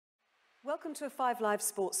Welcome to a 5 Live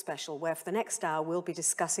Sports special, where for the next hour we'll be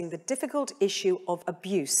discussing the difficult issue of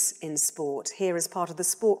abuse in sport, here as part of the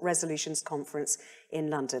Sport Resolutions Conference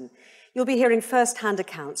in London. You'll be hearing first-hand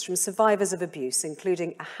accounts from survivors of abuse,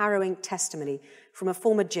 including a harrowing testimony from a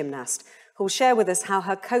former gymnast who will share with us how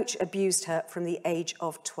her coach abused her from the age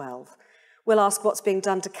of 12. We'll ask what's being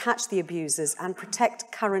done to catch the abusers and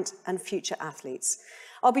protect current and future athletes.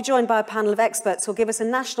 I'll be joined by a panel of experts who'll give us a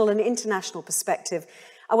national and international perspective.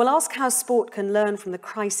 I will ask how sport can learn from the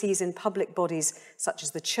crises in public bodies such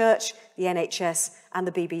as the Church, the NHS and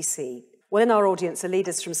the BBC. Well, in our audience are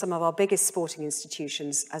leaders from some of our biggest sporting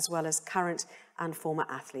institutions, as well as current and former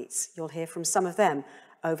athletes. You'll hear from some of them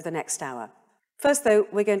over the next hour. First, though,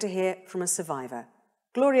 we're going to hear from a survivor.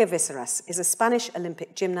 Gloria Viceras is a Spanish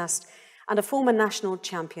Olympic gymnast and a former national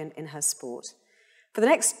champion in her sport. For the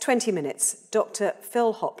next 20 minutes, Dr.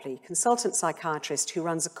 Phil Hopley, consultant psychiatrist who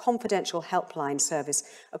runs a confidential helpline service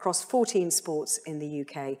across 14 sports in the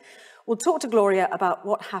UK, will talk to Gloria about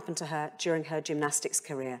what happened to her during her gymnastics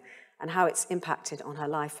career and how it's impacted on her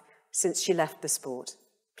life since she left the sport.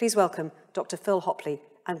 Please welcome Dr. Phil Hopley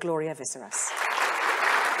and Gloria Viceras.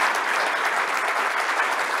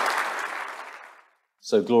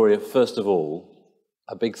 So, Gloria, first of all,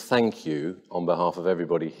 a big thank you on behalf of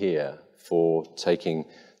everybody here for taking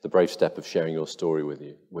the brave step of sharing your story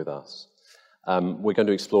with us. We're going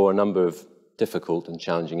to explore a number of difficult and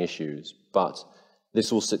challenging issues, but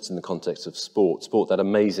this all sits in the context of sport, that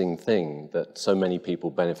amazing thing that so many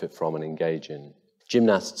people benefit from and engage in.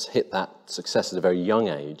 Gymnasts hit that success at a very young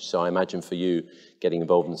age, so I imagine for you, getting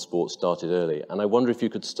involved in sport started early. And I wonder if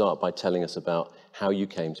you could start by telling us about how you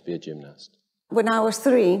came to be a gymnast. When I was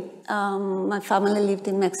 3, my family lived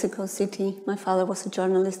in Mexico City. My father was a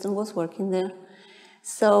journalist and was working there.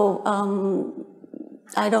 So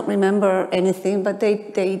I don't remember anything, but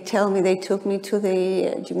they tell me they took me to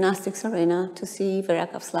the gymnastics arena to see Vera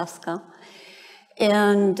Kapslavska.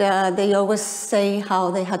 And they always say how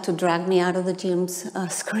they had to drag me out of the gyms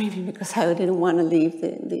screaming because I didn't want to leave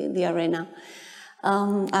the arena.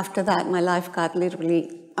 After that, my life got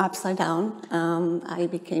literally upside down. I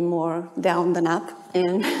became more down than up.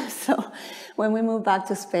 And so when we moved back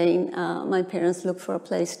to Spain, my parents looked for a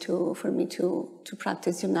place for me to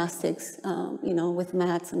practice gymnastics, with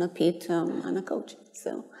mats and a pit and a coach.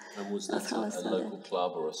 So and was that a local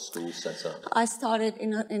club or a school setup? I started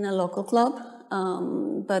in a local club,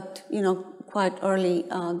 but quite early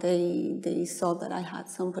they saw that I had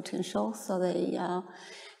some potential. So it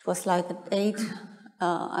was like at 8.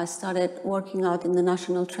 I started working out in the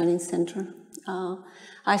National Training Center.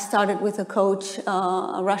 I started with a coach,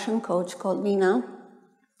 a Russian coach called Nina.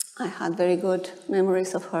 I had very good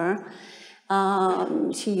memories of her.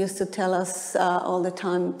 She used to tell us all the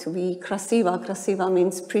time to be krasiva. Krasiva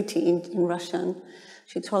means pretty in Russian.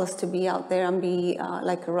 She told us to be out there and be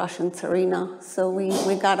like a Russian Tsarina. So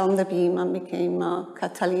we got on the beam and became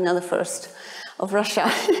Katalina the First of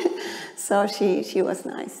Russia. So she was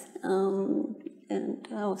nice. And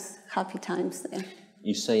that was happy times there.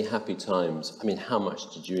 You say happy times. I mean, how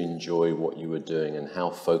much did you enjoy what you were doing and how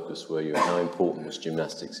focused were you and how important was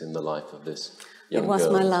gymnastics in the life of this young girl? It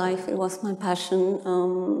was my life. It was my passion.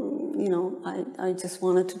 I just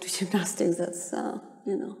wanted to do gymnastics. That's,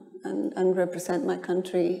 and represent my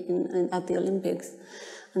country at the Olympics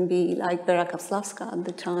and be like Vera Kapslavska at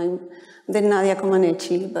the time. Then Nadia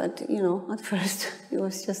Comaneci, but at first it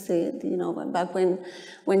was just back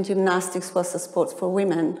when gymnastics was a sport for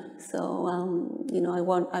women. So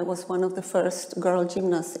I was one of the first girl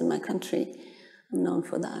gymnasts in my country. I'm known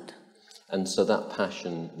for that. And so that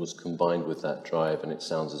passion was combined with that drive, and it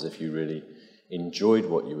sounds as if you really enjoyed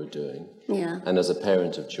what you were doing. Yeah. And as a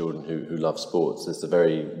parent of children who love sports, there's the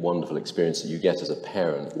very wonderful experience that you get as a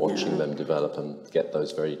parent watching them develop and get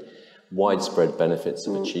those very widespread benefits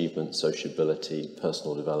of achievement, sociability,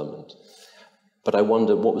 personal development. But I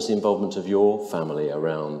wonder, what was the involvement of your family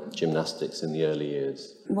around gymnastics in the early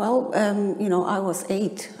years? Well, I was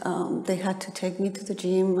 8. They had to take me to the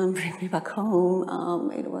gym and bring me back home.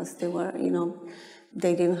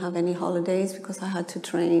 They didn't have any holidays because I had to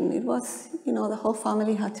train. It was, the whole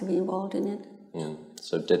family had to be involved in it.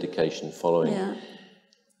 So dedication following. Yeah.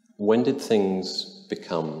 When did things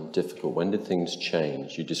become difficult? When did things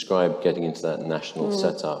change? You described getting into that national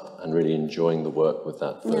setup and really enjoying the work with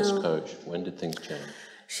that first coach. When did things change?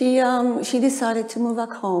 She decided to move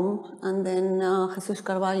back home, and then Jesus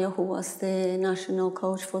Carvalho, who was the national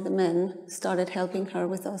coach for the men, started helping her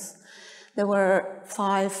with us. There were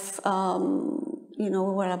 5, we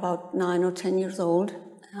were about 9 or 10 years old,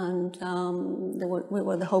 and we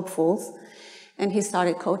were the hopefuls. and he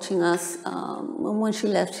started coaching us. And when she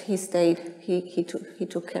left, he stayed. He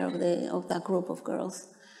took care of that group of girls,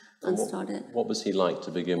 and started. What was he like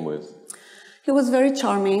to begin with? He was very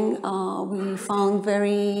charming. We found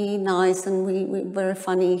very nice and we very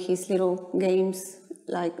funny his little games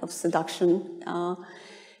like of seduction.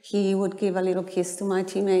 He would give a little kiss to my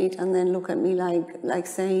teammate and then look at me like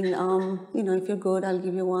saying, you know, if you're good, I'll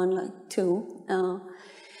give you one, like two.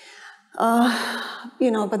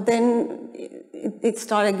 You know, but then it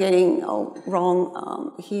started getting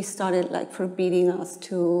wrong. He started like forbidding us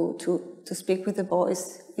to speak with the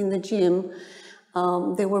boys in the gym.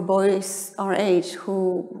 There were boys our age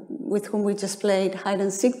with whom we just played hide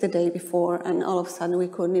and seek the day before, and all of a sudden we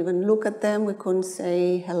couldn't even look at them, we couldn't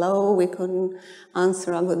say hello, we couldn't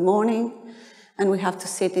answer a good morning, and we have to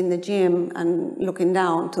sit in the gym and looking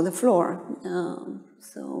down to the floor.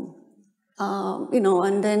 You know,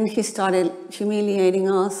 and then he started humiliating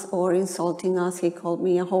us or insulting us. He called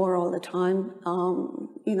me a whore all the time,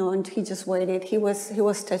 you know, and he just waited. He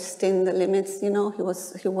was testing the limits, you know.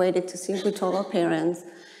 He waited to see if we told our parents,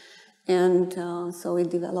 and so it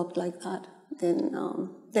developed like that.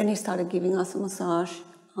 Then he started giving us a massage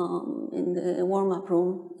in the warm-up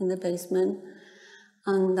room in the basement,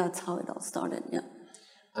 and that's how it all started. Yeah.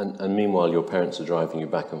 And meanwhile, your parents are driving you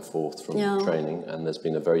back and forth from training, and there's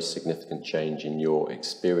been a very significant change in your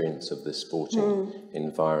experience of this sporting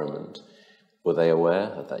environment. Were they aware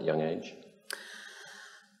at that young age?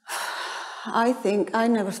 I think I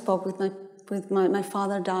never spoke with my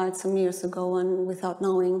father. Died some years ago, and without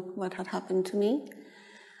knowing what had happened to me.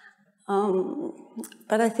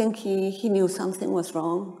 But I think he knew something was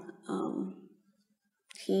wrong.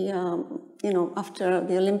 You know, after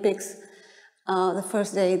the Olympics. The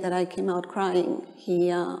first day that I came out crying,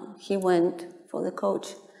 he went for the coach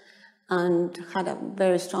and had a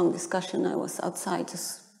very strong discussion. I was outside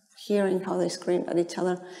just hearing how they screamed at each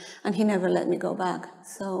other, and he never let me go back.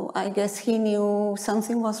 So I guess he knew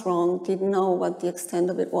something was wrong, didn't know what the extent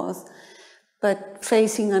of it was. But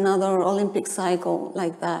facing another Olympic cycle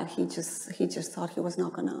like that, he just thought he was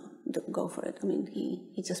not going to go for it. I mean,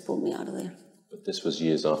 he just pulled me out of there. But this was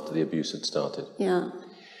years after the abuse had started. Yeah.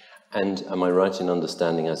 And am I right in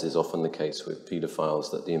understanding, as is often the case with paedophiles,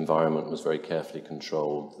 that the environment was very carefully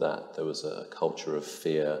controlled, that there was a culture of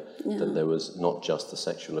fear, that there was not just the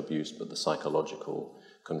sexual abuse, but the psychological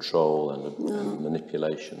control and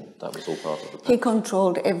manipulation? That was all part of the package. He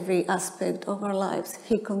controlled every aspect of our lives.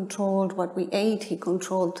 He controlled what we ate. He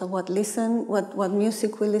controlled what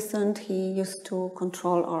music we listened. He used to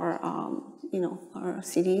control our, you know, our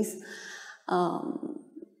CDs.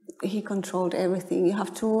 He controlled everything. You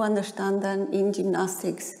have to understand that in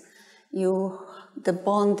gymnastics, the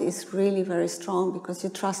bond is really very strong because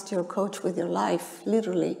you trust your coach with your life,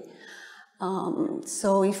 literally.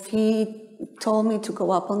 So if he told me to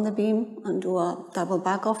go up on the beam and do a double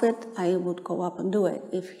back of it, I would go up and do it.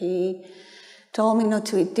 If he told me not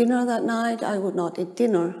to eat dinner that night, I would not eat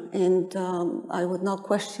dinner. And I would not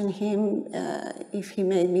question him if he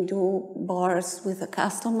made me do bars with a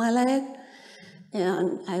cast on my leg.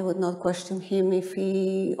 And I would not question him if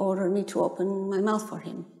he ordered me to open my mouth for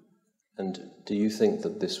him. And do you think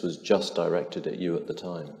that this was just directed at you at the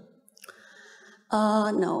time?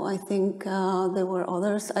 No, I think there were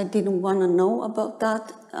others. I didn't want to know about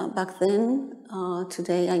that back then.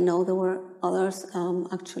 Today I know there were others.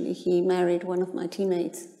 Actually, he married one of my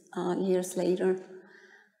teammates years later.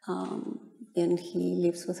 And he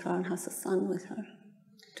lives with her and has a son with her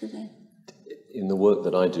today. In the work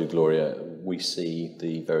that I do, Gloria, we see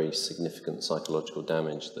the very significant psychological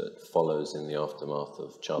damage that follows in the aftermath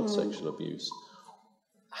of child sexual abuse.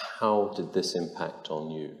 How did this impact on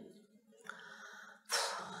you?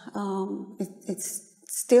 It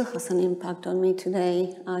still has an impact on me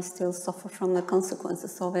today. I still suffer from the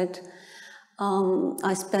consequences of it.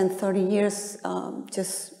 I spent 30 years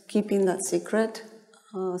just keeping that secret,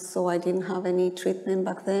 so I didn't have any treatment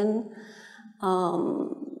back then.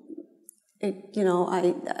 You know,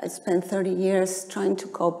 I spent 30 years trying to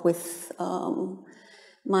cope with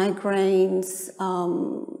migraines,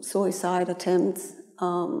 suicide attempts,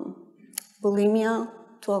 bulimia,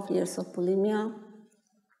 12 years of bulimia.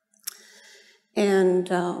 And,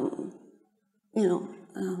 you know,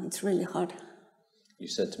 it's really hard. You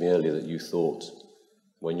said to me earlier that you thought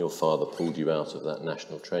when your father pulled you out of that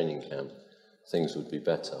national training camp, things would be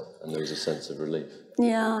better, and there was a sense of relief.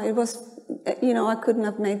 Yeah, it was, you know, I couldn't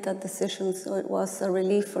have made that decision, so it was a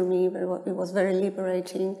relief for me, but it was very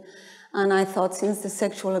liberating. And I thought since the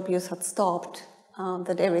sexual abuse had stopped,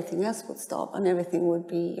 that everything else would stop and everything would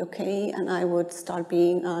be okay, and I would start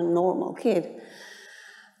being a normal kid.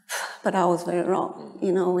 But I was very wrong.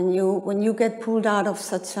 You know, when you get pulled out of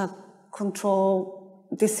such a control,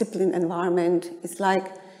 disciplined environment, it's like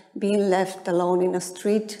being left alone in a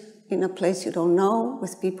street, in a place you don't know,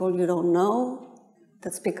 with people you don't know,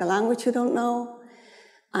 that speak a language you don't know,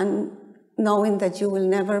 and knowing that you will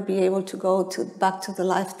never be able to go back to the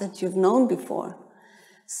life that you've known before.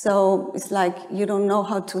 So it's like you don't know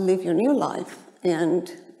how to live your new life,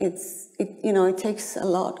 and it takes a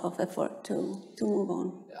lot of effort to move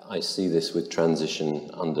on. I see this with transition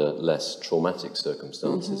under less traumatic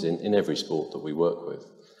circumstances in every sport that we work with,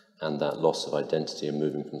 and that loss of identity and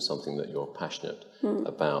moving from something that you're passionate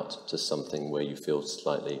about to something where you feel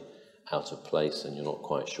slightly out of place and you're not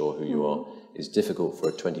quite sure who you are is difficult for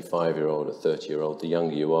a 25-year-old, a 30-year-old. The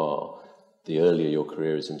younger you are, the earlier your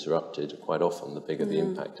career is interrupted, quite often the bigger the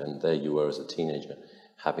impact. And there you were as a teenager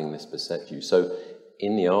having this beset you. So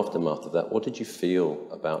in the aftermath of that, what did you feel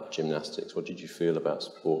about gymnastics? What did you feel about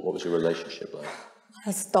sport? What was your relationship like?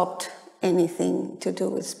 I stopped anything to do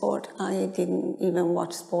with sport. I didn't even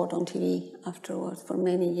watch sport on TV afterwards for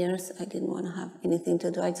many years. I didn't want to have anything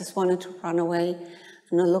to do. I just wanted to run away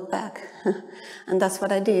and not look back. And that's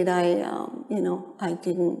what I did. I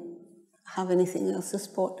didn't have anything else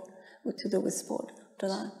to do with sport after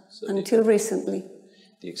that, until recently.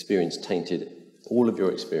 The experience tainted all of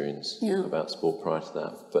your experience about sport prior to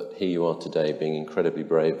that, but here you are today being incredibly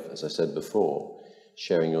brave, as I said before,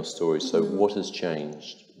 sharing your story. So what has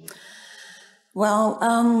changed?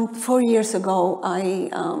 Well, 4 years ago, I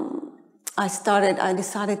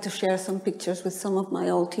decided to share some pictures with some of my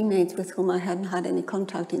old teammates with whom I hadn't had any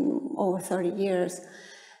contact in over 30 years.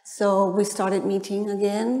 So we started meeting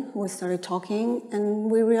again, we started talking, and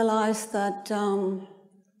we realized that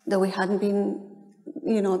we hadn't been,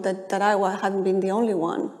 that I hadn't been the only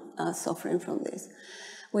one suffering from this.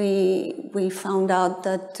 We found out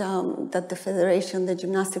that the federation, the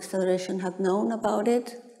Gymnastics Federation, had known about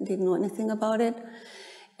it, didn't know anything about it.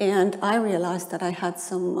 And I realized that I had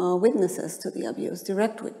some witnesses to the abuse,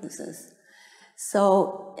 direct witnesses.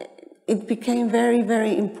 So it became very,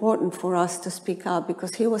 very important for us to speak up,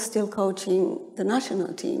 because he was still coaching the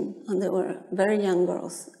national team, and there were very young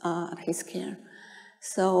girls at his care.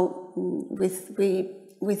 So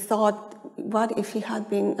we thought, what if he had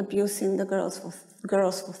been abusing the girls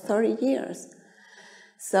for 30 years?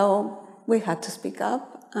 So we had to speak up.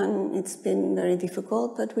 And it's been very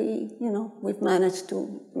difficult, but we've managed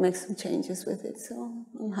to make some changes with it, so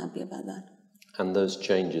I'm happy about that. And those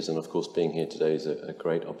changes, and of course being here today is a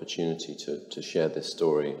great opportunity to share this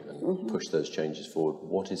story and push those changes forward.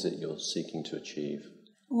 What is it you're seeking to achieve?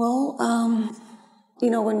 Well,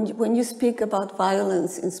 when you speak about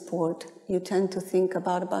violence in sport, you tend to think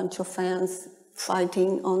about a bunch of fans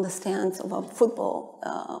fighting on the stands of a football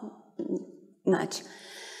match.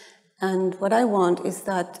 And what I want is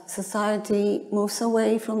that society moves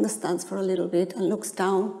away from the stands for a little bit and looks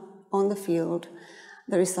down on the field.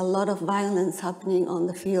 There is a lot of violence happening on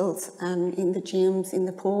the fields and in the gyms, in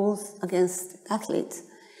the pools, against athletes.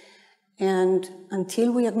 And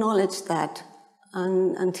until we acknowledge that,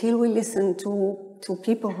 and until we listen to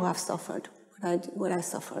people who have suffered what I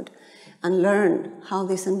suffered, and learn how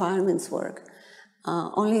these environments work,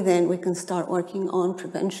 only then we can start working on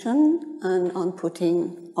prevention and on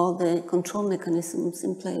putting all the control mechanisms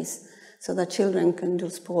in place so that children can do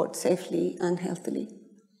sport safely and healthily.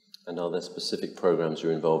 And are there specific programs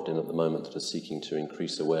you're involved in at the moment that are seeking to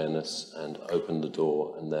increase awareness and open the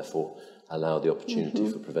door and therefore allow the opportunity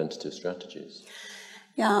for preventative strategies?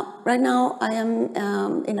 Yeah, right now I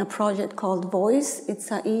am in a project called Voice.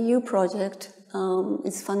 It's an EU project.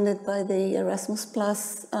 It's funded by the Erasmus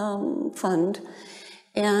Plus fund.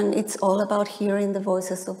 And it's all about hearing the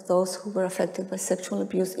voices of those who were affected by sexual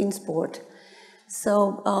abuse in sport.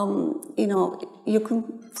 So, you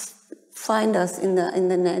can find us in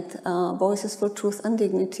the net, Voices for Truth and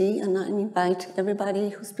Dignity, and I invite everybody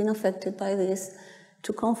who's been affected by this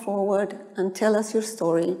to come forward and tell us your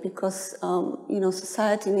story, because,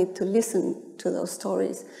 society needs to listen to those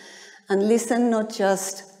stories. And listen not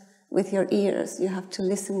just with your ears, you have to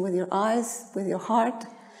listen with your eyes, with your heart.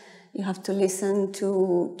 You have to listen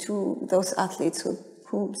to those athletes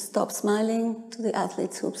who stop smiling, to the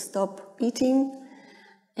athletes who stop eating,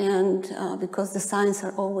 and because the signs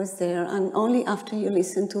are always there. And only after you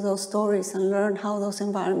listen to those stories and learn how those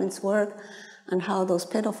environments work and how those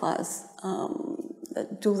pedophiles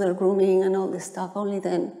do their grooming and all this stuff, only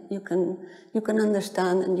then you can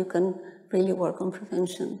understand and you can really work on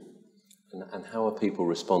prevention. And how are people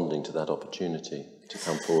responding to that opportunity to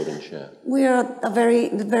come forward and share? We are at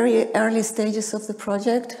the very early stages of the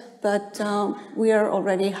project. but we are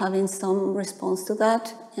already having some response to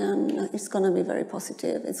that, and it's going to be very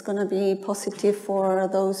positive. It's going to be positive for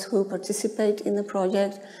those who participate in the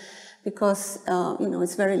project, because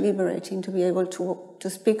it's very liberating to be able to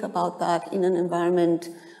speak about that in an environment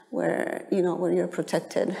where you're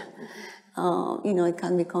protected. It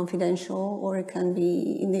can be confidential or it can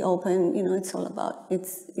be in the open. It's all about,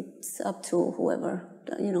 it's up to whoever,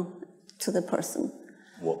 to the person.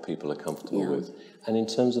 What people are comfortable with. And in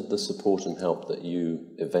terms of the support and help that you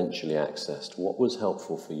eventually accessed, what was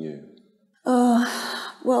helpful for you?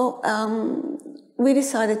 We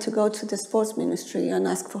decided to go to the sports ministry and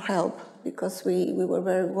ask for help, because we were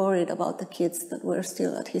very worried about the kids that were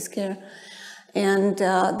still at his care. And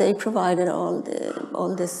they provided all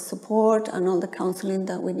the support and all the counseling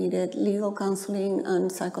that we needed, legal counseling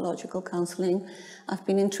and psychological counseling. I've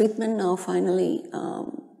been in treatment now, finally,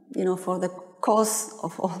 for the cause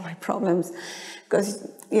of all my problems. Because,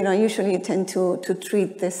 usually you tend to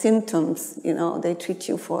treat the symptoms, they treat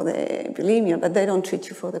you for the bulimia, but they don't treat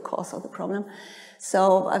you for the cause of the problem.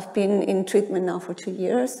 So I've been in treatment now for 2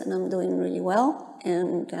 years, and I'm doing really well.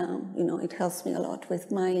 And, it helps me a lot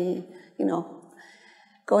with my,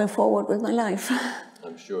 going forward with my life.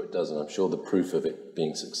 I'm sure it does, and I'm sure the proof of it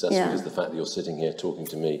being successful is the fact that you're sitting here talking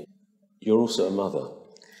to me. You're also a mother,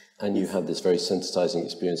 and you had this very sensitizing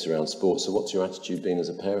experience around sport. So what's your attitude been as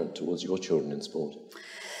a parent towards your children in sport?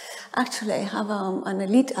 Actually, I have an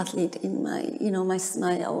elite athlete in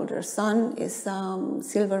my older son is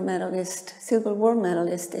silver world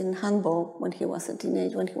medalist in handball when he was a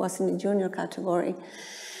teenager, when he was in the junior category.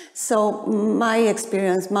 So my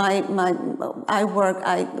experience, what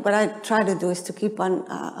I try to do is to keep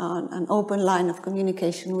an open line of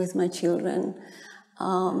communication with my children,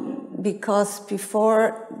 because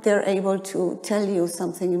before they're able to tell you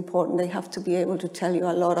something important, they have to be able to tell you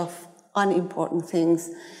a lot of unimportant things,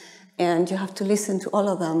 and you have to listen to all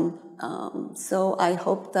of them. So I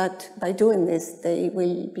hope that by doing this, they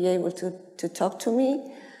will be able to talk to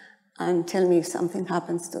me and tell me if something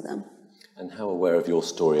happens to them. And how aware of your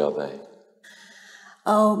story are they?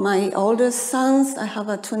 Oh, my oldest sons, I have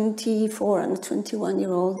a 24 and a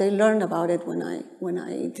 21-year-old. They learned about it when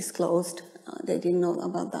I disclosed. They didn't know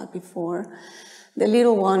about that before. The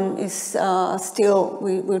little one is still,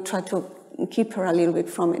 we'll try to keep her a little bit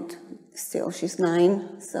from it. Still, she's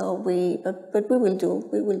 9, so but we will do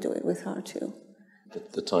it with her too.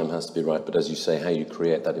 The time has to be right, but as you say, how you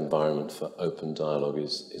create that environment for open dialogue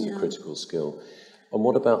is a critical skill. And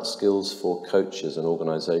what about skills for coaches and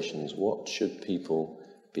organisations? What should people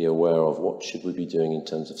be aware of? What should we be doing in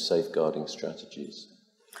terms of safeguarding strategies?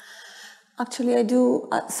 Actually, I do.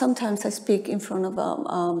 Sometimes I speak in front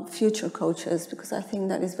of future coaches, because I think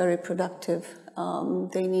that is very productive.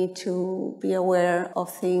 They need to be aware of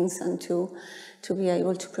things and to be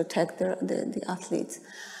able to protect the athletes.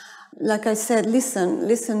 Like I said,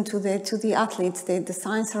 listen to the athletes. The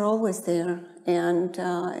signs are always there, and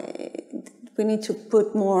we need to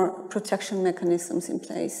put more protection mechanisms in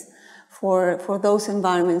place for those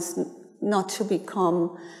environments not to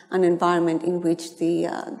become an environment in which the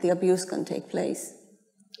abuse can take place.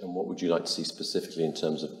 And what would you like to see specifically in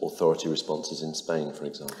terms of authority responses in Spain, for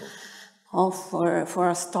example? Oh, for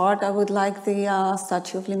a start, I would like the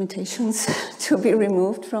statute of limitations to be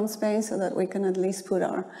removed from Spain, so that we can at least put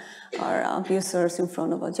our abusers in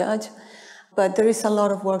front of a judge. But there is a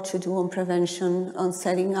lot of work to do on prevention, on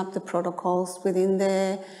setting up the protocols within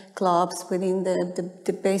the clubs, within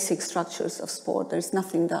the basic structures of sport. There's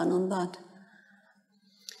nothing done on that.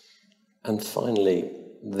 And finally,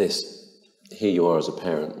 here you are as a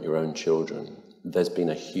parent, your own children. There's been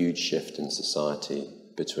a huge shift in society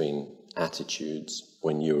between attitudes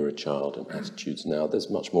when you were a child and attitudes now. There's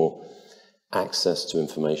much more access to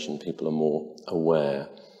information. People are more aware.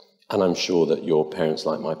 And I'm sure that your parents,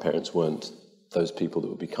 like my parents, weren't those people that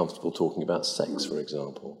would be comfortable talking about sex, for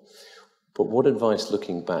example. But what advice,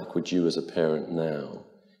 looking back, would you as a parent now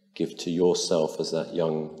give to yourself as that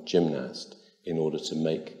young gymnast in order to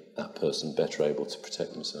make that person better able to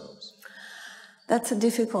protect themselves? That's a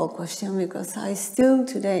difficult question, because I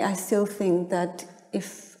still think that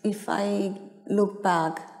if I look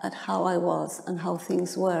back at how I was and how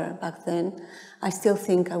things were back then, I still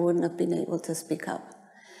think I wouldn't have been able to speak up.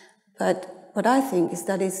 But what I think is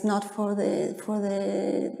that it's not for the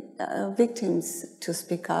victims to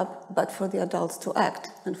speak up, but for the adults to act,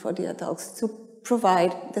 and for the adults to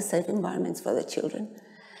provide the safe environments for the children.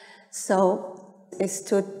 So it's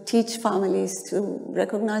to teach families to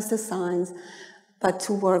recognize the signs, but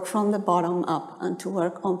to work from the bottom up and to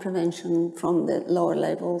work on prevention from the lower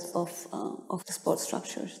levels of the sport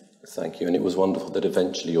structures. Thank you. And it was wonderful that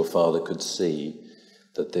eventually your father could see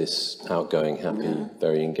that this outgoing, happy,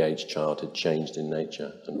 very engaged child had changed in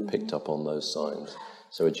nature and picked up on those signs.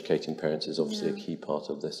 So educating parents is obviously a key part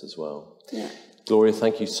of this as well. Yeah. Gloria,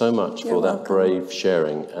 thank you so much for that welcome. brave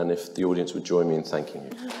sharing, and if the audience would join me in thanking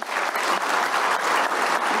you.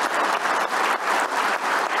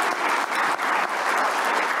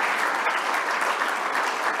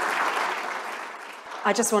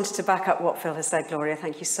 I just wanted to back up what Phil has said, Gloria.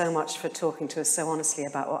 Thank you so much for talking to us so honestly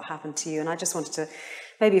about what happened to you. And I just wanted to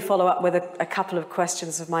maybe follow up with a couple of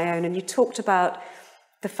questions of my own. And you talked about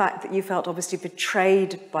the fact that you felt obviously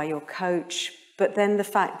betrayed by your coach, but then the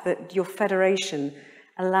fact that your federation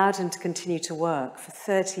allowed him to continue to work for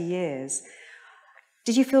 30 years.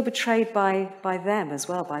 Did you feel betrayed by them as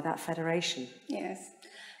well, by that federation? Yes.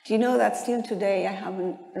 Do you know that still today I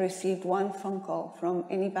haven't received one phone call from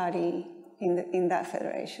anybody in that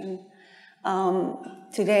federation?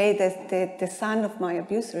 Today, the son of my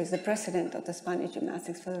abuser is the president of the Spanish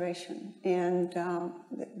Gymnastics Federation, and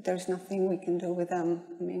there's nothing we can do with them.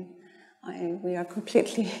 I mean, we are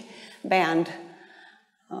completely banned.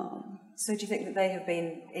 So do you think that they have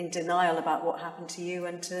been in denial about what happened to you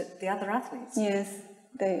and to the other athletes? Yes,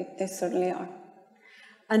 they certainly are.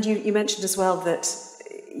 And you mentioned as well that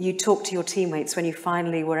you talked to your teammates when you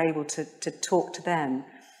finally were able to talk to them,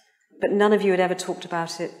 but none of you had ever talked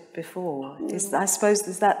about it before. I suppose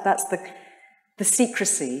that's the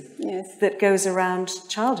secrecy that goes around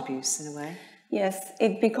child abuse in a way. Yes,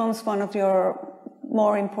 it becomes one of your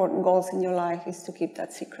more important goals in your life is to keep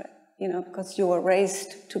that secret, you know, because you were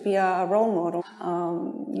raised to be a role model.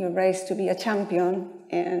 You're raised to be a champion,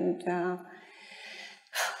 and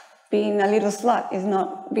being a little slut is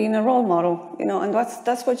not being a role model, you know, and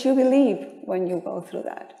that's what you believe when you go through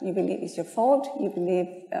that. You believe it's your fault, you believe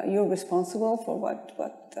you're responsible for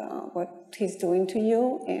what he's doing to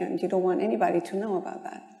you, and you don't want anybody to know about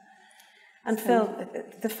that. And so, Phil,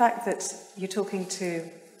 the fact that you're talking to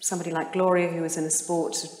somebody like Gloria, who is in a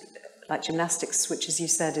sport like gymnastics, which, as you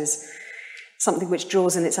said, is something which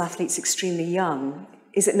draws in its athletes extremely young,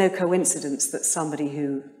 is it no coincidence that somebody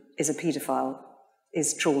who is a paedophile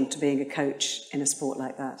is drawn to being a coach in a sport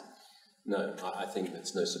like that? No, I think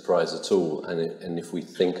it's no surprise at all. And if we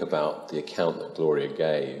think about the account that Gloria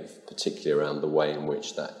gave, particularly around the way in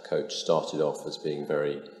which that coach started off as being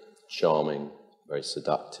very charming, very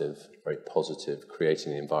seductive, very positive,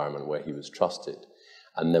 creating an environment where he was trusted.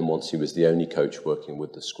 And then once he was the only coach working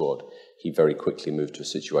with the squad, he very quickly moved to a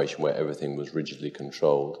situation where everything was rigidly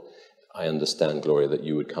controlled. I understand, Gloria, that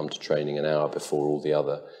you would come to training an hour before all the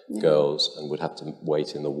other girls and would have to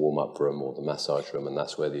wait in the warm-up room or the massage room, and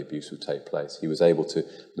that's where the abuse would take place. He was able to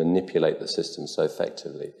manipulate the system so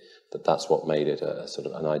effectively that that's what made it a sort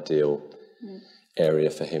of an ideal area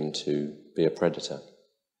for him to be a predator.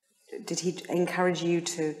 Did he encourage you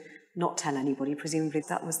to not tell anybody? Presumably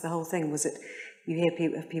that was the whole thing. Was it, you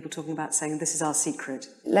hear people talking about saying, this is our secret?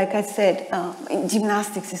 Like I said,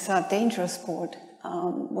 gymnastics is a dangerous sport.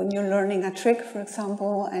 When you're learning a trick, for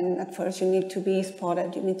example, and at first you need to be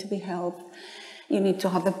spotted, you need to be helped, you need to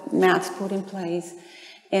have the mats put in place.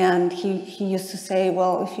 And he used to say,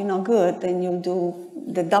 well, if you're not good, then you'll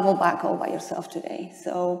do the double back all by yourself today.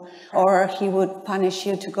 So, or he would punish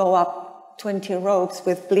you to go up 20 ropes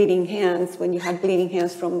with bleeding hands when you had bleeding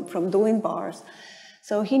hands from doing bars.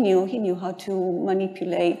 So he knew how to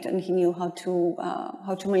manipulate, and he knew how to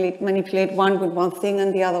manipulate one with one thing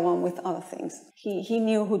and the other one with other things. He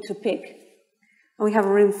knew who to pick. And we have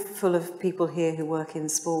a room full of people here who work in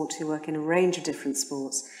sport, who work in a range of different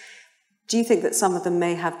sports. Do you think that some of them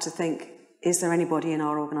may have to think, is there anybody in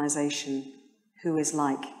our organisation who is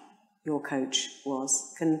like your coach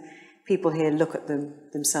was? Can people here look at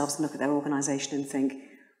themselves and look at their organisation and think,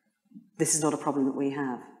 this is not a problem that we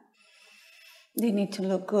have? They need to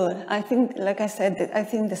look good. I think, like I said, I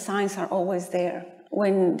think the signs are always there.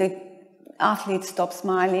 When the athletes stop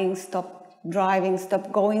smiling, stop driving,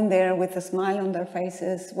 stop going there with a smile on their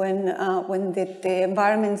faces, when the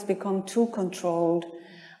environments become too controlled,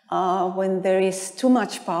 when there is too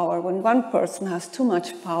much power, when one person has too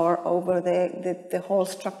much power over the whole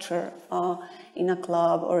structure in a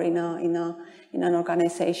club or in an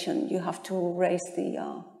organization, you have to raise the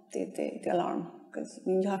alarm. Because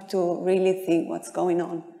you have to really think what's going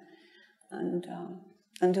on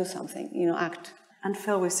and do something, you know, act. And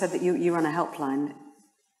Phil, we've said that you run a helpline.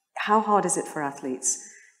 How hard is it for athletes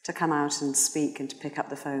to come out and speak and to pick up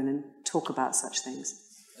the phone and talk about such things?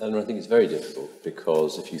 And I think it's very difficult,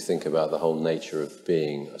 because if you think about the whole nature of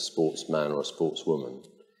being a sportsman or a sportswoman,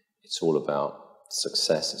 it's all about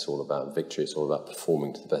success, it's all about victory, it's all about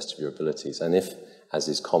performing to the best of your abilities. And if, as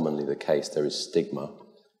is commonly the case, there is stigma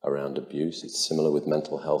around abuse, it's similar with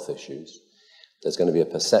mental health issues, there's going to be a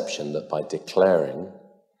perception that by declaring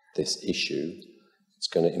this issue, it's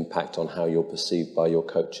going to impact on how you're perceived by your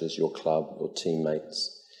coaches, your club, your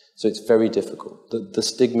teammates. So it's very difficult. The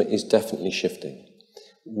stigma is definitely shifting.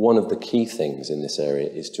 One of the key things in this area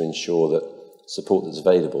is to ensure that support that's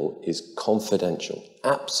available is confidential,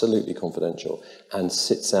 absolutely confidential, and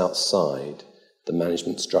sits outside the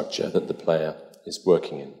management structure that the player is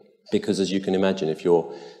working in. Because as you can imagine, if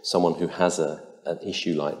you're someone who has an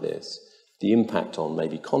issue like this, the impact on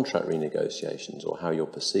maybe contract renegotiations or how you're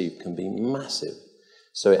perceived can be massive.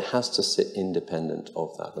 So it has to sit independent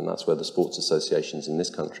of that, and that's where the sports associations in this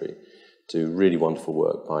country do really wonderful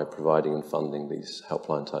work by providing and funding these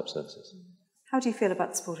helpline type services. How do you feel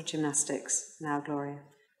about the sport of gymnastics now, Gloria?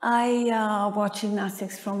 I watch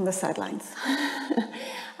gymnastics from the sidelines.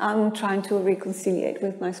 I'm trying to reconcile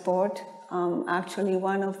with my sport. Actually,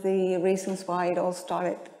 one of the reasons why it all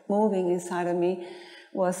started moving inside of me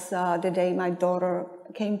was the day my daughter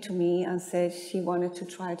came to me and said she wanted to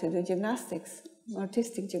try to do gymnastics,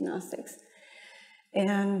 artistic gymnastics.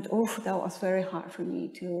 And that was very hard for me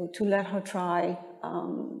to let her try.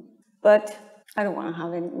 But I don't want to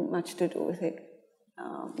have much to do with it,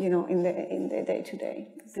 in the day-to-day.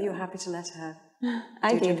 So you're happy to let her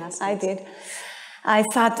do gymnastics? I did. I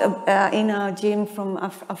sat in a gym from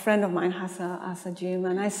a friend of mine has a gym,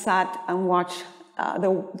 and I sat and watched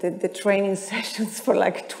the training sessions for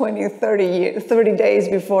like 20 or 30 days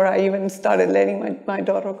before I even started letting my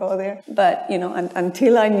daughter go there. But,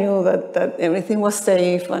 until I knew that everything was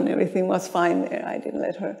safe and everything was fine there, I didn't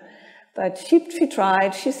let her. But she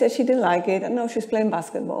tried. She said she didn't like it. And now she's playing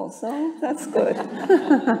basketball, so that's good.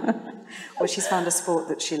 Well, she's found a sport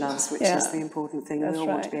that she loves, which is the important thing. And we all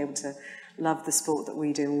want to be able to love the sport that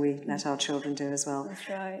we do, and we let our children do as well. That's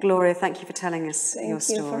right. Gloria, thank you for telling us your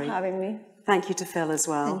story. Thank you for having me. Thank you to Phil as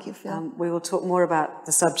well. Thank you, Phil. We will talk more about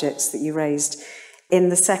the subjects that you raised in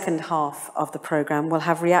the second half of the programme. We'll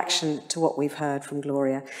have reaction to what we've heard from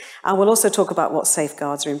Gloria. And we'll also talk about what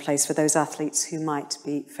safeguards are in place for those athletes who might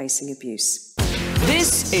be facing abuse.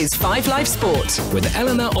 This is 5 Live Sport with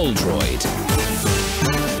Eleanor Oldroyd.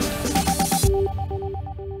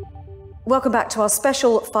 Welcome back to our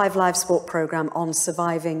special 5 Live Sport programme on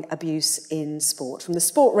surviving abuse in sport from the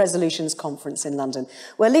Sport Resolutions Conference in London,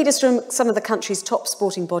 where leaders from some of the country's top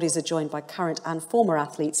sporting bodies are joined by current and former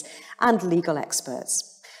athletes and legal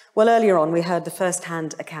experts. Well, earlier on we heard the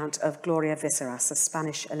first-hand account of Gloria Viceras, a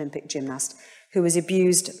Spanish Olympic gymnast who was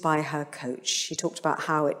abused by her coach. She talked about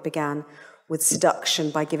how it began with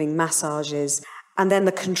seduction by giving massages, and then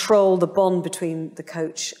the control, the bond between the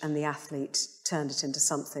coach and the athlete turned it into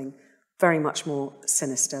something very much more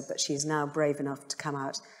sinister, but she is now brave enough to come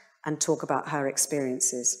out and talk about her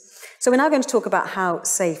experiences. So we're now going to talk about how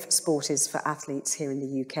safe sport is for athletes here in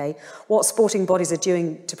the UK, what sporting bodies are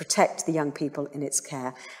doing to protect the young people in its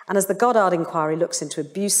care, and as the Goddard inquiry looks into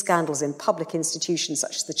abuse scandals in public institutions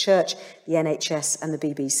such as the church, the NHS and the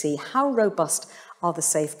BBC, how robust are the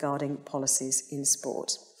safeguarding policies in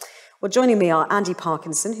sport? Well, joining me are Andy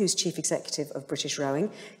Parkinson, who's Chief Executive of British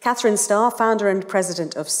Rowing, Catherine Starr, Founder and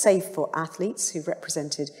President of Safe for Athletes, who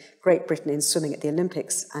represented Great Britain in swimming at the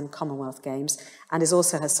Olympics and Commonwealth Games, and is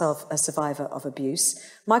also herself a survivor of abuse.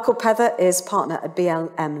 Michael Pether is partner at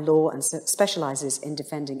BLM Law and specialises in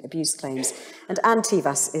defending abuse claims. And Anne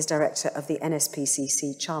Tivas is Director of the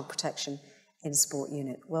NSPCC Child Protection in Sport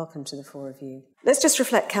Unit. Welcome to the four of you. Let's just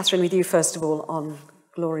reflect, Catherine, with you first of all on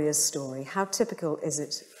Gloria's story. How typical is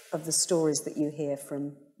it of the stories that you hear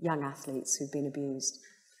from young athletes who've been abused?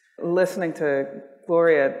 Listening to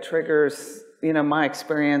Gloria triggers, my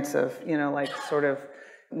experience of, sort of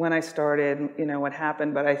when I started, what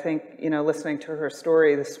happened. But I think, listening to her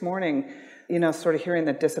story this morning, sort of hearing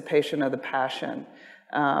the dissipation of the passion.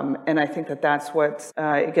 And I think that's what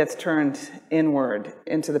it gets turned inward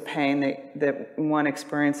into the pain that one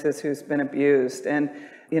experiences who's been abused. And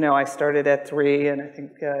I started at 3, and I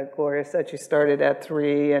think Gloria said she started at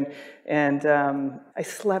 3, and I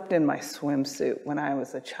slept in my swimsuit when I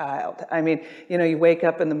was a child. I mean, you wake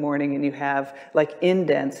up in the morning and you have like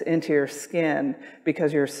indents into your skin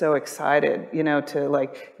because you're so excited, to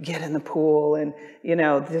like get in the pool, and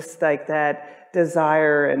just like that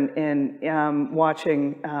desire. And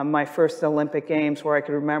watching my first Olympic Games, where I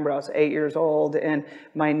could remember I was 8 years old, and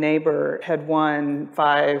my neighbor had won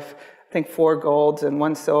 5 I think 4 golds and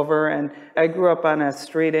 1 silver. And I grew up on a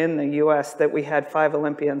street in the U.S. that we had 5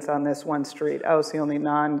 Olympians on this one street. I was the only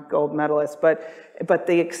non-gold medalist, but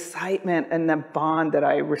the excitement and the bond that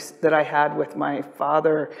I had with my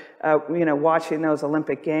father, watching those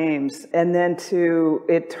Olympic Games, and then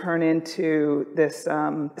it turn into this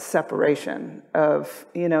separation of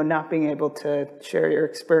not being able to share your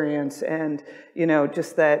experience, and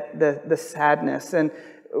just that the sadness. And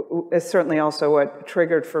it's certainly also what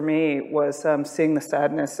triggered for me was seeing the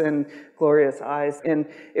sadness in Gloria's eyes. And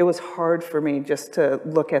it was hard for me just to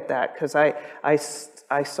look at that, because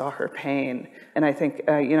I saw her pain. And I think,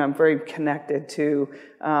 I'm very connected to,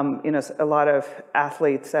 a lot of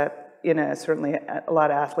athletes certainly a lot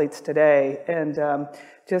of athletes today. And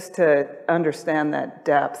just to understand that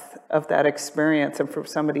depth of that experience, and for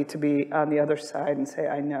somebody to be on the other side and say,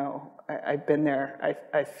 I know, I've been there,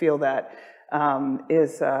 I feel that.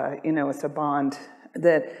 It's a bond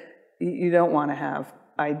that you don't want to have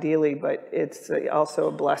ideally, but it's also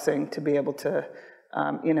a blessing to be able to,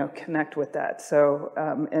 connect with that. So,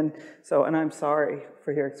 and I'm sorry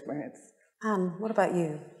for your experience. Anne, what about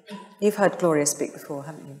you? You've heard Gloria speak before,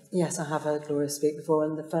 haven't you? Yes, I have heard Gloria speak before,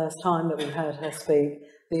 and the first time that we heard her speak,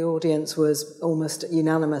 the audience was almost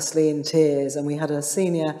unanimously in tears, and we had a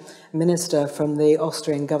senior minister from the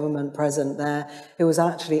Austrian government present there who was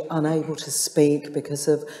actually unable to speak because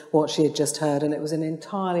of what she had just heard, and it was an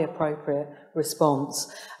entirely appropriate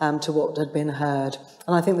response to what had been heard.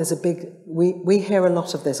 And I think there's we hear a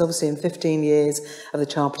lot of this. Obviously, in 15 years of the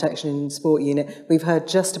Child Protection in Sport unit, we've heard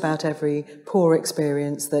just about every poor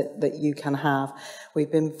experience that you can have.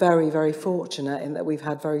 We've been very, very fortunate in that we've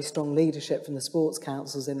had very strong leadership from the sports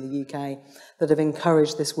councils in the UK that have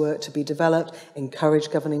encouraged this work to be developed,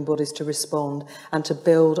 encouraged governing bodies to respond, and to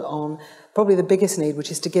build on probably the biggest need,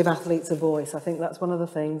 which is to give athletes a voice. I think that's one of the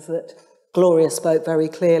things that Gloria spoke very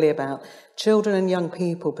clearly about. Children and young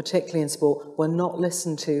people, particularly in sport, were not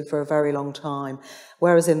listened to for a very long time,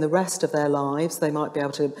 whereas in the rest of their lives, they might be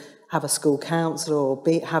able to have a school counsellor or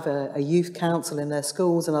have a youth council in their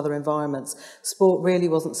schools and other environments. Sport really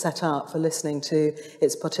wasn't set up for listening to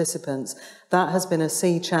its participants. That has been a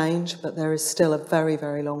sea change, but there is still a very,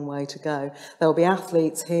 very long way to go. There will be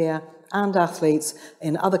athletes here and athletes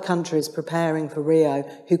in other countries preparing for Rio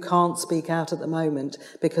who can't speak out at the moment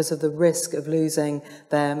because of the risk of losing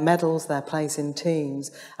their medals, their place in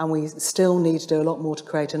teams. And we still need to do a lot more to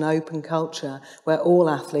create an open culture where all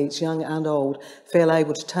athletes, young and old, feel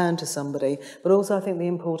able to turn to somebody. But also I think the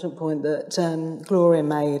important point that Gloria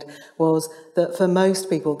made was that for most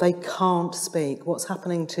people, they can't speak. What's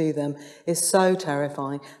happening to them is so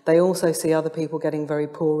terrifying. They also see other people getting very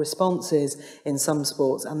poor responses in some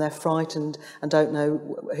sports, and they're frightened and don't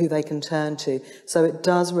know who they can turn to. So it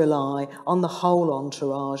does rely on the whole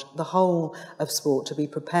entourage, the whole of sport, to be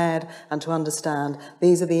prepared and to understand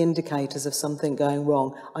these are the indicators of something going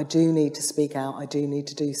wrong. I do need to speak out. I do need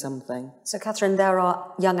to do something. So, Catherine, there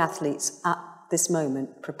are young athletes at this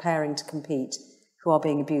moment preparing to compete who are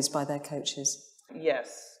being abused by their coaches.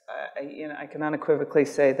 Yes. I can unequivocally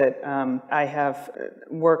say that I have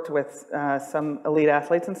worked with some elite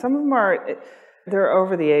athletes, and some of them they're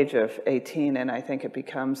over the age of 18, and I think it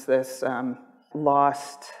becomes this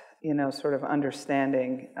lost, sort of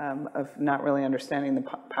understanding of not really understanding the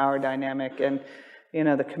power dynamic and,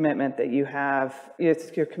 the commitment that you have.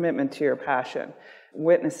 It's your commitment to your passion.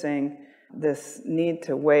 Witnessing this need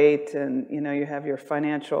to wait, and, you have your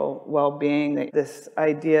financial well-being, this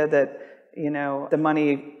idea that, the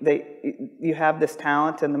money, you have this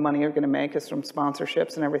talent and the money you're going to make is from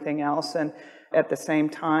sponsorships and everything else. And at the same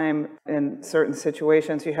time, in certain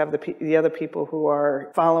situations, you have the other people who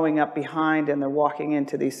are following up behind, and they're walking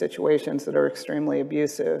into these situations that are extremely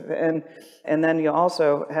abusive. And then you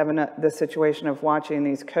also have the situation of watching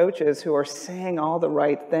these coaches who are saying all the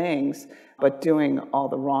right things, but doing all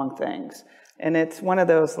the wrong things. And it's one of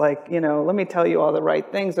those, let me tell you all the right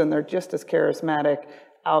things, and they're just as charismatic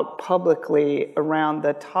out publicly around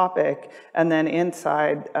the topic, and then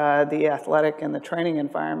inside the athletic and the training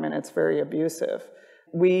environment, it's very abusive.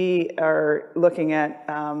 We are looking at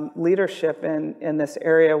leadership in this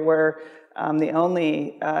area where the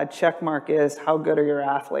only check mark is how good are your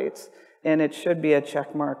athletes. And it should be a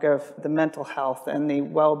check mark of the mental health and the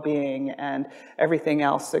well-being and everything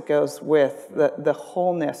else that goes with the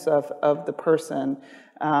wholeness of the person,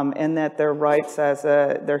 and that their rights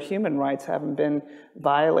their human rights haven't been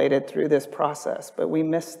violated through this process. But we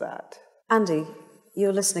miss that. Andy,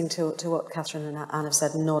 you're listening to what Catherine and Anne have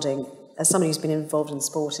said, nodding. As somebody who's been involved in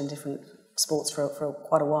sport, in different sports for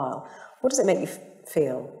quite a while, what does it make you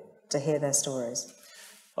feel to hear their stories?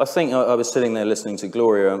 I think I was sitting there listening to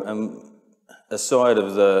Gloria, and aside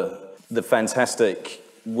of the the fantastic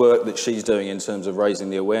work that she's doing in terms of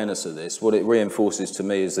raising the awareness of this, what it reinforces to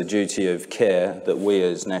me is the duty of care that we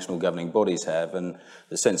as national governing bodies have, and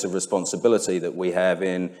the sense of responsibility that we have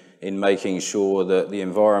in making sure that the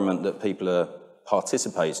environment that people are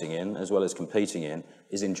participating in, as well as competing in,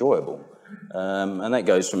 is enjoyable. And that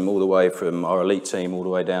goes from all the way from our elite team all the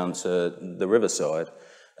way down to the riverside.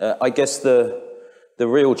 I guess the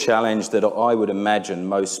real challenge that I would imagine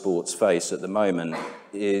most sports face at the moment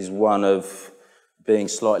is one of being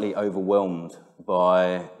slightly overwhelmed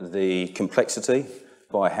by the complexity,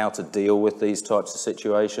 by how to deal with these types of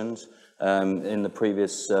situations. In the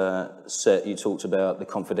previous set, you talked about the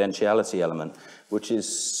confidentiality element, which is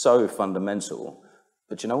so fundamental.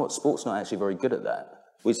 But you know what? Sport's not actually very good at that.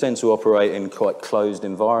 We tend to operate in quite closed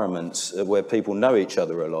environments where people know each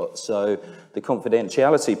other a lot. So the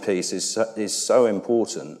confidentiality piece is so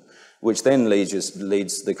important, which then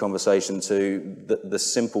leads the conversation to the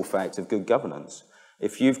simple fact of good governance.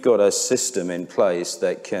 If you've got a system in place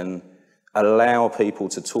that can allow people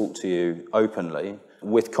to talk to you openly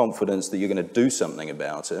with confidence that you're going to do something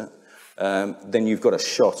about it, then you've got a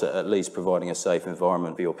shot at least providing a safe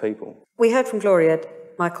environment for your people. We heard from Gloria,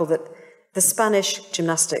 Michael, that the Spanish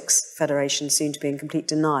Gymnastics Federation seemed to be in complete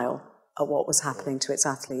denial at what was happening to its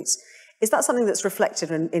athletes. Is that something that's reflected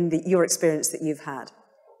in your experience that you've had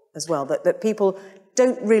as well, that people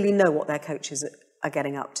don't really know what their coaches are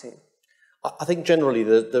getting up to? I think generally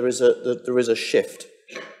there is a shift,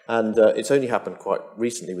 and it's only happened quite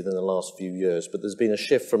recently within the last few years, but there's been a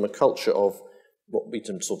shift from a culture of what we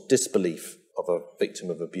term sort of disbelief of a victim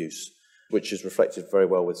of abuse, which is reflected very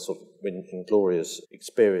well with sort of in Gloria's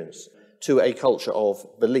experience, to a culture of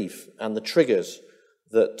belief, and the triggers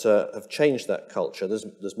that have changed that culture.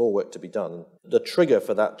 There's more work to be done. The trigger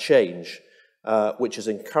for that change, which has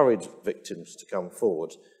encouraged victims to come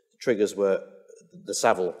forward, the triggers were the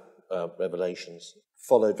Savile revelations,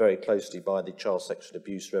 followed very closely by the child sexual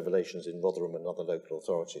abuse revelations in Rotherham and other local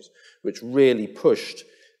authorities, which really pushed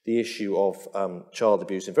the issue of child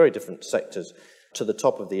abuse in very different sectors to the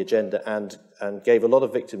top of the agenda, and gave a lot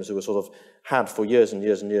of victims who were sort of had for years and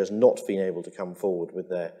years and years not been able to come forward with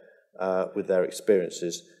their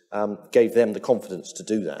experiences, gave them the confidence to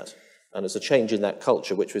do that. And it's a change in that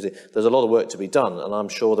culture, which was, there's a lot of work to be done, and I'm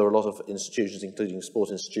sure there are a lot of institutions, including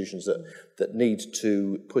sports institutions, that need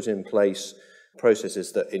to put in place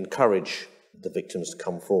processes that encourage the victims to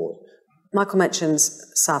come forward. Michael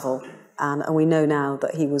mentions Savile, and we know now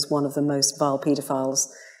that he was one of the most vile paedophiles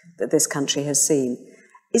that this country has seen.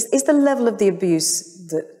 Is the level of the abuse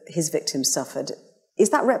that his victims suffered, is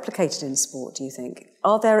that replicated in sport, do you think?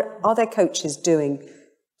 Are there coaches doing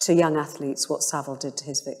to young athletes what Savile did to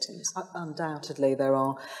his victims? Undoubtedly there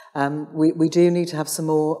are. We do need to have some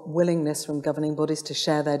more willingness from governing bodies to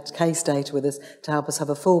share their case data with us to help us have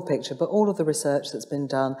a full picture, but all of the research that's been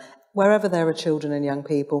done, wherever there are children and young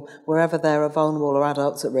people, wherever there are vulnerable or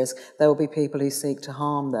adults at risk, there will be people who seek to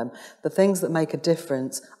harm them. The things that make a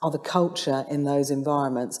difference are the culture in those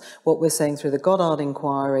environments. What we're seeing through the Goddard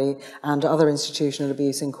inquiry and other institutional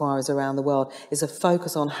abuse inquiries around the world is a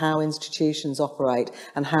focus on how institutions operate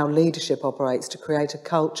and how leadership operates to create a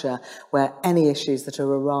culture where any issues that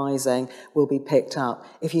are arising will be picked up.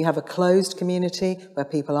 If you have a closed community where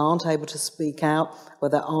people aren't able to speak out, where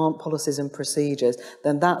there aren't policies and procedures,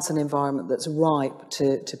 then that's an environment that's ripe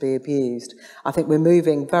to be abused. I think we're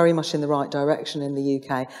moving very much in the right direction in the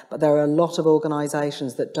UK, but there are a lot of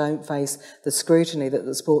organisations that don't face the scrutiny that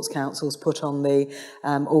the Sports Council's put on the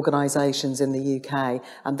organisations in the UK,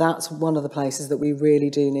 and that's one of the places that we really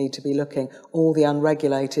do need to be looking. All the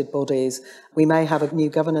unregulated bodies. We may have a new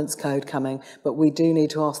governance code coming, but we do need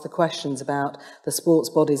to ask the questions about the sports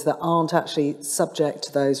bodies that aren't actually subject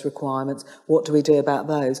to those requirements. What do we do about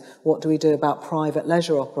those? What do we do about private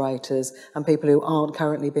leisure operators and people who aren't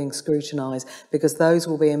currently being scrutinised? Because those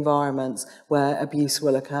will be environments where abuse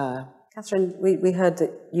will occur. Catherine, we heard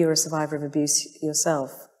that you're a survivor of abuse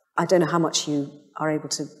yourself. I don't know how much you are able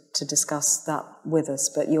to discuss that with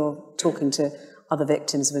us, but you're talking to other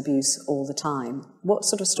victims of abuse all the time. What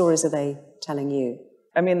sort of stories are they telling you?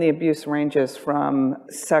 I mean, the abuse ranges from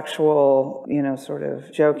sexual, sort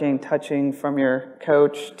of joking, touching from your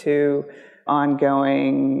coach to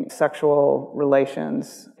ongoing sexual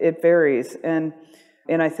relations. It varies. And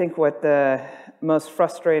I think what the most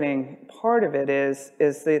frustrating part of it is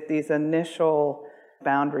that these initial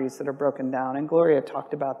boundaries that are broken down, and Gloria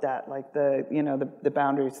talked about that, like the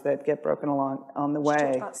boundaries that get broken along on the way. She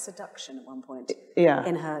talked about seduction at one point. Yeah.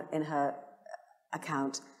 In her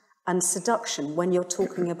account. And seduction, when you're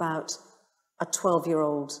talking about a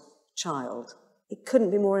 12-year-old child, it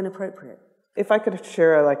couldn't be more inappropriate. If I could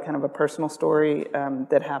share like kind of a personal story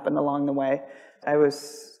that happened along the way. I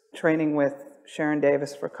was training with Sharon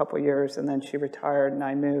Davis for a couple of years, and then she retired, and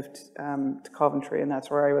I moved to Coventry, and that's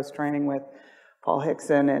where I was training with Paul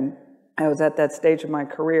Hickson. And I was at that stage of my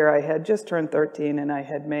career. I had just turned 13, and I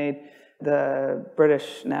had made the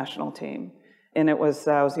British national team. And I was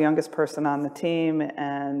the youngest person on the team,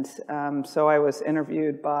 and so I was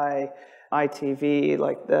interviewed by ITV,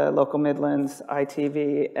 like the local Midlands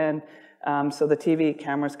ITV, and so the TV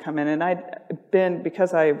cameras come in, and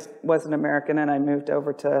because I was an American and I moved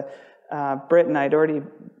over to Britain, I'd already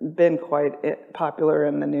been quite popular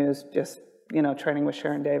in the news, just, training with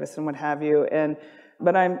Sharon Davis and what have you.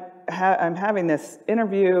 But I'm having this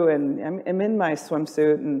interview, and I'm in my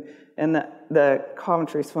swimsuit, and the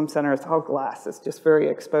Coventry Swim Center is all glass. It's just very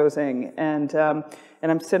exposing, and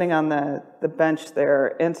I'm sitting on the bench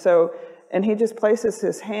there, and he just places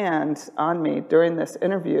his hand on me during this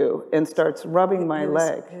interview and starts rubbing my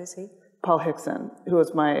leg. Who is he? Paul Hickson, who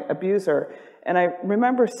was my abuser. And I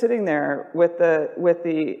remember sitting there with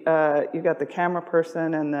you got the camera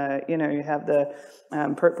person and you have the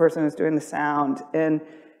person who's doing the sound, and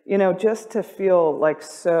just to feel like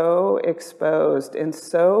so exposed and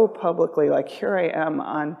so publicly, like here I am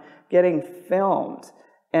on getting filmed,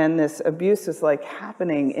 and this abuse is like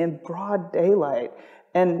happening in broad daylight.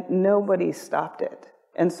 And nobody stopped it.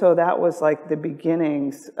 And so that was like the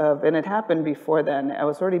beginnings of, and it happened before then. I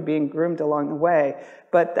was already being groomed along the way,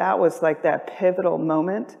 but that was like that pivotal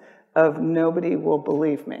moment of nobody will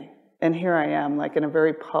believe me. And here I am, like in a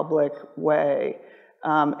very public way.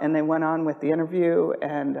 And they went on with the interview,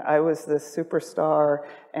 and I was the superstar,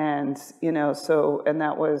 and and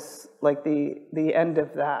that was like the end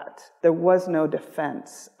of that. There was no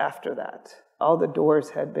defense after that. All the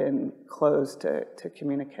doors had been closed to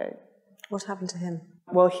communicate. What happened to him?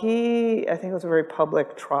 Well, I think it was a very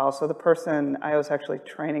public trial. So the person I was actually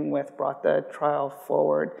training with brought the trial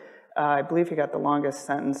forward. I believe he got the longest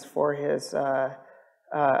sentence for his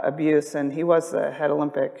abuse, and he was the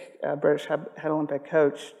British head Olympic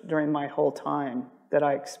coach during my whole time that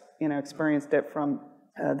I experienced it from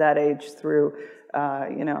that age through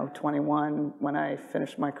 21 when I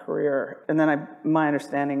finished my career. And then my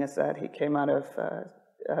understanding is that he came out of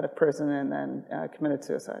prison and then committed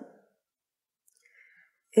suicide.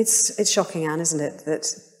 It's shocking, Anne, isn't it, that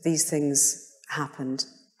these things happened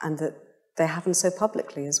and that they happened so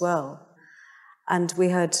publicly as well. And we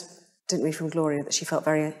heard, didn't we, from Gloria, that she felt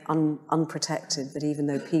very unprotected, that even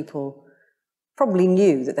though people probably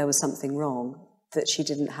knew that there was something wrong, that she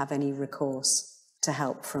didn't have any recourse to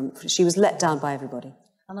help she was let down by everybody.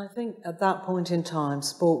 And I think at that point in time,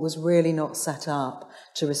 sport was really not set up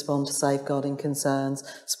to respond to safeguarding concerns.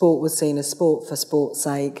 Sport was seen as sport for sport's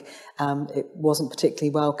sake. It wasn't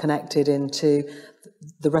particularly well connected into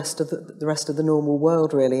the rest of the normal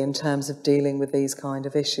world, really, in terms of dealing with these kind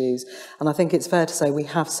of issues. And I think it's fair to say we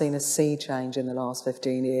have seen a sea change in the last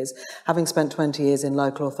 15 years. Having spent 20 years in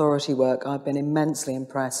local authority work, I've been immensely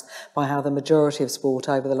impressed by how the majority of sport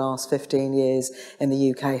over the last 15 years in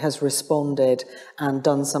the UK has responded and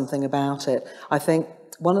done something about it. I think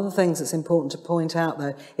one of the things that's important to point out,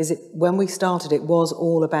 though, is when we started, it was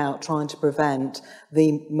all about trying to prevent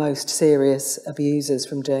the most serious abusers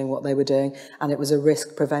from doing what they were doing, and it was a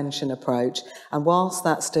risk prevention approach. And whilst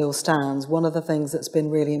that still stands, one of the things that's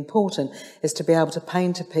been really important is to be able to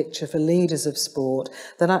paint a picture for leaders of sport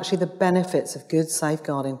that actually the benefits of good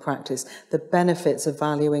safeguarding practice, the benefits of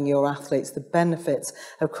valuing your athletes, the benefits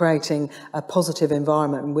of creating a positive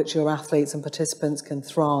environment in which your athletes and participants can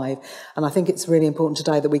thrive. And I think it's really important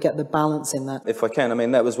today that we get the balance in that. If I can, I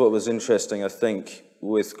mean, that was what was interesting, I think,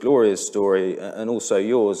 with Gloria's story and also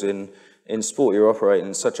yours. In sport, you're operating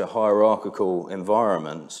in such a hierarchical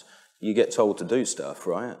environment. You get told to do stuff,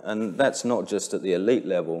 right? And that's not just at the elite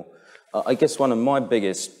level. I guess one of my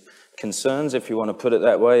biggest concerns, if you want to put it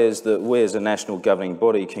that way, is that we as a national governing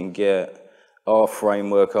body can get our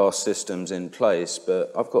framework, our systems in place,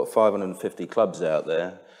 but I've got 550 clubs out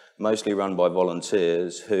there, mostly run by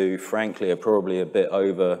volunteers who, frankly, are probably a bit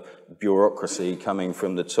over bureaucracy coming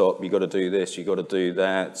from the top. You've got to do this, you've got to do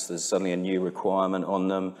that. There's suddenly a new requirement on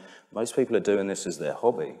them. Most people are doing this as their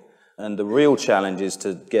hobby. And the real challenge is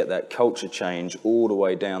to get that culture change all the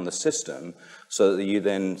way down the system so that you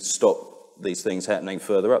then stop these things happening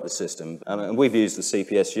further up the system. And we've used the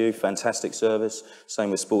CPSU, fantastic service. Same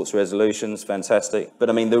with sports resolutions, fantastic. But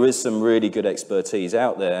I mean, there is some really good expertise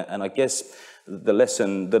out there. And I guess the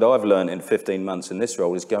lesson that I've learned in 15 months in this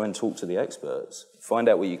role is go and talk to the experts. Find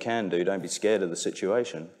out what you can do. Don't be scared of the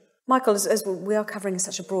situation. Michael, as we are covering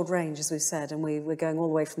such a broad range, as we've said, and we're going all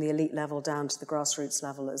the way from the elite level down to the grassroots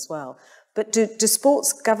level as well. But do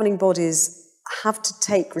sports governing bodies have to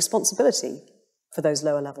take responsibility for those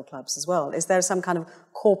lower level clubs as well? Is there some kind of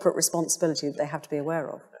corporate responsibility that they have to be aware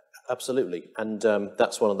of? Absolutely, and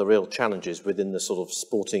that's one of the real challenges within the sort of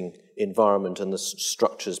sporting environment and the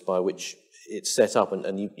structures by which it's set up.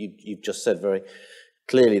 And you've just said very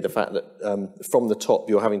clearly the fact that from the top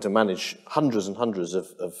you're having to manage hundreds and hundreds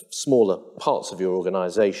of smaller parts of your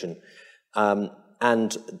organisation,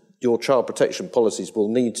 and your child protection policies will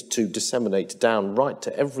need to disseminate down right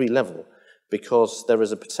to every level, because there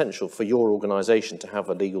is a potential for your organisation to have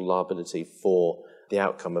a legal liability for the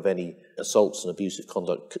outcome of any assaults and abusive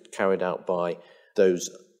conduct carried out by those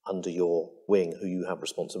under your wing who you have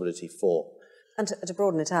responsibility for. And to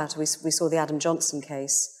broaden it out, we saw the Adam Johnson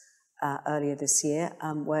case earlier this year,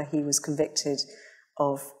 where he was convicted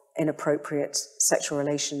of inappropriate sexual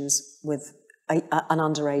relations with an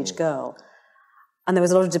underage girl. And there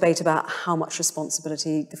was a lot of debate about how much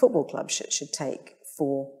responsibility the football club should take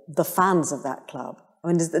for the fans of that club. I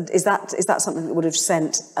mean, is that something that would have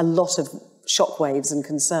sent a lot of shockwaves and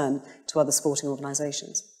concern to other sporting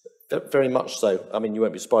organisations? Very much so. I mean, you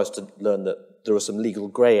won't be surprised to learn that there are some legal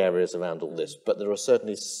grey areas around all this, but there are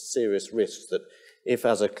certainly serious risks that if,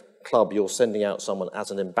 as a club, you're sending out someone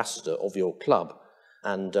as an ambassador of your club,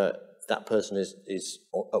 and that person is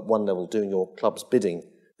at one level doing your club's bidding,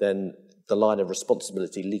 then the line of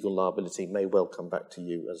responsibility, legal liability, may well come back to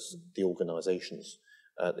you as the organisations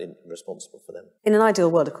responsible for them. In an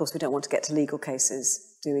ideal world, of course, we don't want to get to legal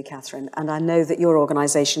cases, do we, Catherine? And I know that your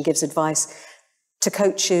organisation gives advice to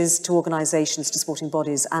coaches, to organisations, to sporting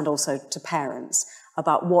bodies, and also to parents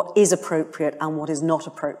about what is appropriate and what is not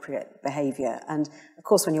appropriate behaviour. And of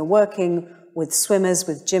course, when you're working with swimmers,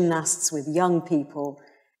 with gymnasts, with young people,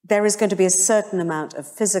 there is going to be a certain amount of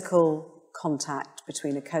physical contact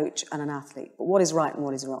between a coach and an athlete. But what is right and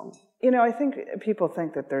what is wrong? You know, I think people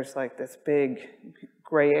think that there's like this big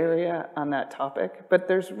gray area on that topic, but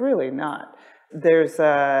there's really not. There's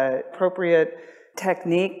appropriate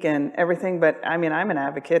technique and everything, but I mean, I'm an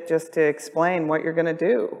advocate just to explain what you're going to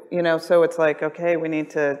do, you know, so it's like, okay, we need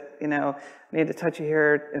to, you know, need to touch you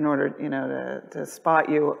here in order, you know, to spot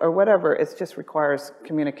you or whatever. It just requires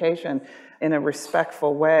communication in a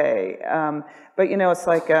respectful way. But, you know, it's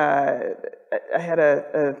like I had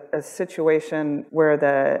a situation where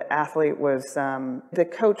the athlete was, the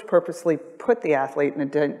coach purposely put the athlete in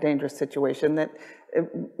a dangerous situation that it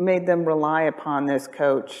made them rely upon this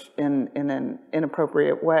coach in an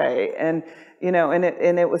inappropriate way. And, you know, and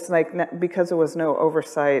it was like, because there was no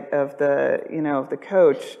oversight of the, you know, of the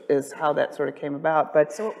coach is how that sort of came about.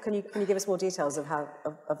 But so can you give us more details of how,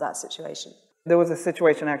 of that situation? There was a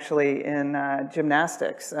situation actually in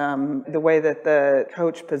gymnastics. The way that the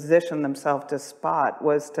coach positioned themselves to spot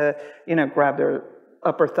was to, you know, grab their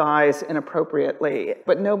upper thighs inappropriately,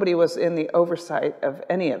 but nobody was in the oversight of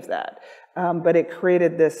any of that. But it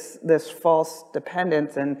created this false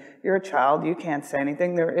dependence, and you're a child, you can't say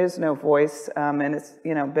anything, there is no voice, and it's,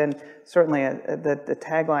 you know, been certainly the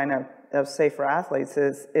tagline of Safe for Athletes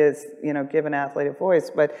is, you know, give an athlete a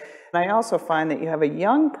voice. But I also find that you have a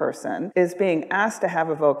young person is being asked to have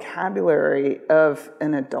a vocabulary of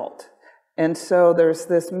an adult. And so there's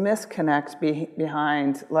this misconnect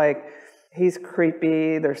behind, like, he's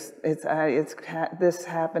creepy, it's this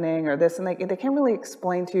happening or this, and they can't really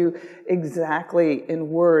explain to you exactly in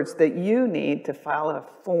words that you need to file a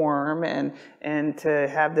form and to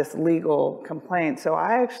have this legal complaint. So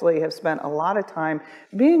I actually have spent a lot of time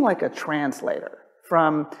being like a translator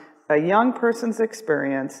from a young person's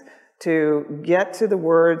experience to get to the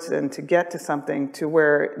words and to get to something to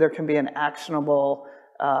where there can be an actionable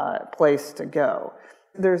place to go.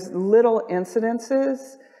 There's little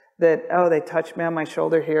incidences that, oh, they touched me on my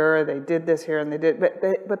shoulder here, or they did this here, and they did,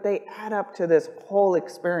 but they add up to this whole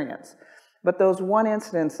experience. But those one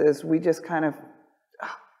incidences, we just kind of,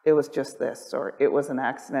 oh, it was just this, or it was an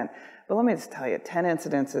accident. But let me just tell you, 10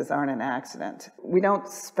 incidences aren't an accident. We don't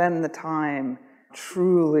spend the time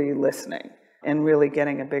truly listening and really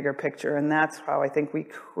getting a bigger picture, and that's how I think we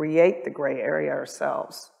create the gray area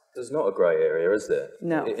ourselves. There's not a grey area, is there?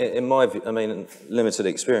 No. In my view, I mean, limited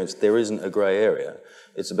experience, there isn't a grey area.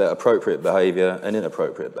 It's about appropriate behaviour and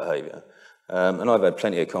inappropriate behaviour. And I've had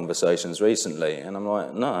plenty of conversations recently, and I'm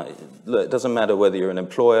like, no, look, it doesn't matter whether you're an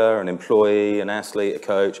employer, an employee, an athlete, a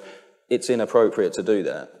coach, it's inappropriate to do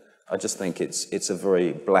that. I just think it's a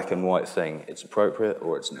very black and white thing. It's appropriate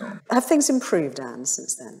or it's not. Have things improved, Anne,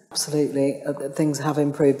 since then? Absolutely, things have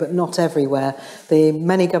improved, but not everywhere. The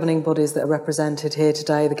many governing bodies that are represented here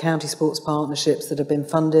today, the county sports partnerships that have been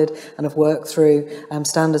funded and have worked through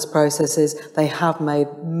standards processes, they have made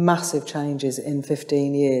massive changes in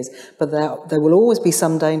 15 years. But there will always be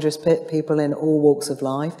some dangerous people in all walks of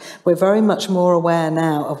life. We're very much more aware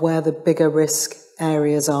now of where the bigger risk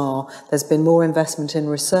areas are. There's been more investment in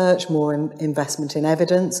research, more investment in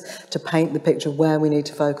evidence to paint the picture of where we need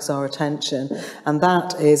to focus our attention. And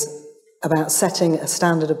that is about setting a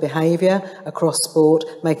standard of behaviour across sport,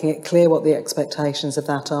 making it clear what the expectations of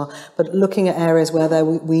that are, but looking at areas where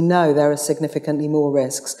we know there are significantly more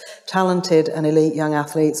risks. Talented and elite young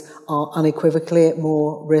athletes are unequivocally at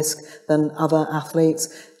more risk than other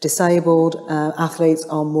athletes. Disabled athletes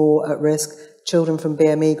are more at risk. Children from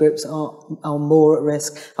BME groups are more at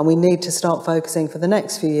risk, and we need to start focusing for the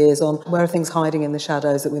next few years on where are things hiding in the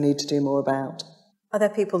shadows that we need to do more about. Are there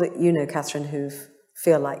people that you know, Catherine, who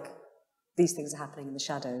feel like these things are happening in the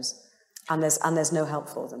shadows and there's no help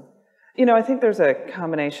for them? You know, I think there's a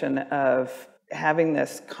combination of having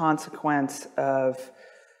this consequence of,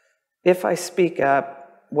 if I speak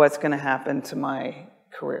up, what's going to happen to my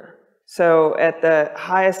career? So at the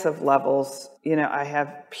highest of levels, you know, I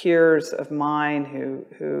have peers of mine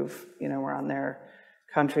who've, you know, were on their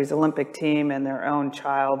country's Olympic team and their own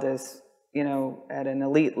child is, you know, at an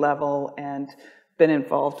elite level and been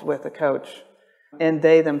involved with a coach. And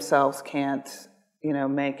they themselves can't, you know,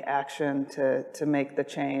 make action to make the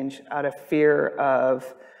change out of fear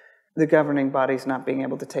of the governing bodies not being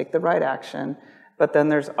able to take the right action. But then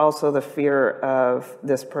there's also the fear of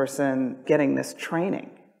this person getting this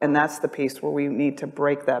training. And that's the piece where we need to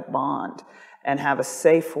break that bond and have a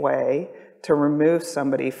safe way to remove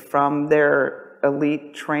somebody from their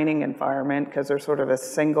elite training environment, because there's sort of a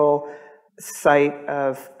single site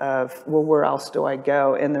of, well, where else do I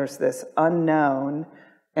go? And there's this unknown.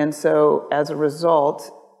 And so as a result,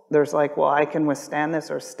 there's like, well, I can withstand this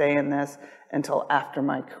or stay in this until after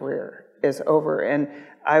my career is over. And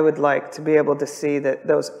I would like to be able to see that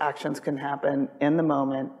those actions can happen in the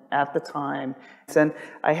moment, at the time. And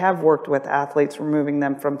I have worked with athletes, removing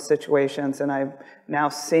them from situations, and I'm now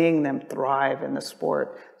seeing them thrive in the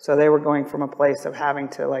sport. So they were going from a place of having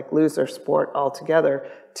to like lose their sport altogether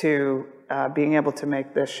to being able to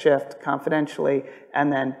make this shift confidentially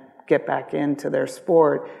and then get back into their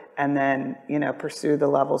sport and then, you know, pursue the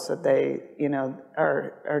levels that they, you know,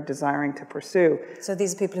 are desiring to pursue. So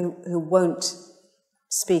these are people who won't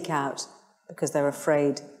speak out because they're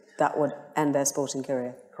afraid that would end their sporting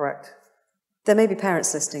career. Correct. There may be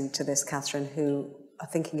parents listening to this, Catherine, who are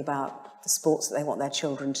thinking about the sports that they want their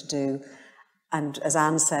children to do, and as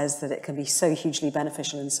Anne says, that it can be so hugely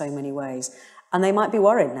beneficial in so many ways. And they might be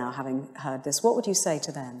worried now, having heard this. What would you say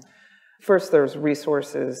to them? First, there's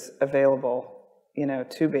resources available, you know,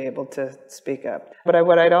 to be able to speak up. But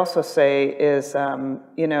what I'd also say is,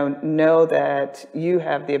 you know that you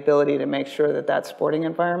have the ability to make sure that that sporting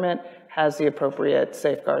environment has the appropriate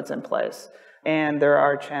safeguards in place. And there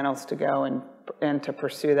are channels to go and to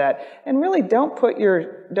pursue that. And really don't put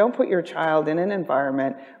your child in an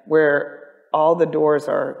environment where all the doors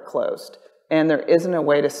are closed and there isn't a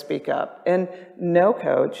way to speak up. And no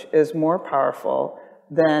coach is more powerful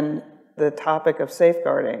than the topic of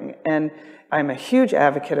safeguarding. And I'm a huge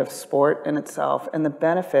advocate of sport in itself and the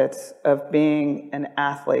benefits of being an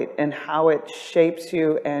athlete and how it shapes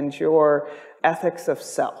you and your ethics of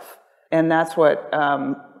self. And that's what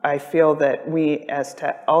I feel that we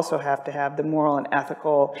also have to have the moral and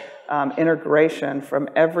ethical integration from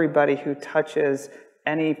everybody who touches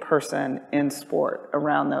any person in sport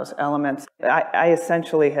around those elements. I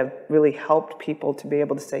essentially have really helped people to be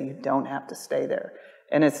able to say you don't have to stay there.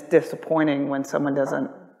 And it's disappointing when someone doesn't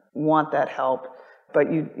want that help,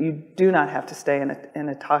 but you do not have to stay in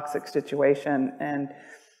a toxic situation.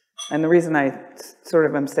 And the reason I sort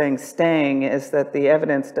of am saying staying is that the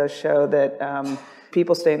evidence does show that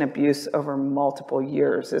people stay in abuse over multiple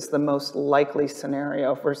years is the most likely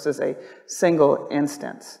scenario versus a single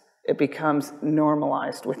instance. It becomes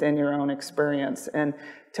normalized within your own experience. And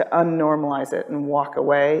to unnormalize it and walk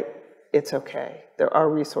away, it's okay. There are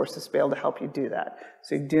resources to be able to help you do that.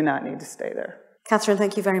 So you do not need to stay there. Catherine,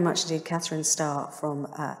 thank you very much indeed. Catherine Starr from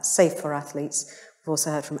Safe for Athletes. We've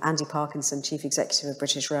also heard from Andy Parkinson, Chief Executive of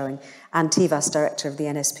British Rowing, Anne Tivas, Director of the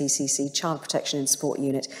NSPCC Child Protection in Sport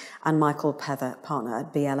Unit, and Michael Pether, Partner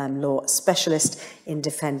at BLM Law, Specialist in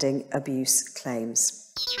Defending Abuse Claims.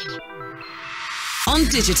 On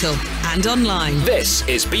digital and online. This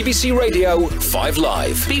is BBC Radio 5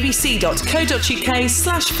 Live. bbc.co.uk/5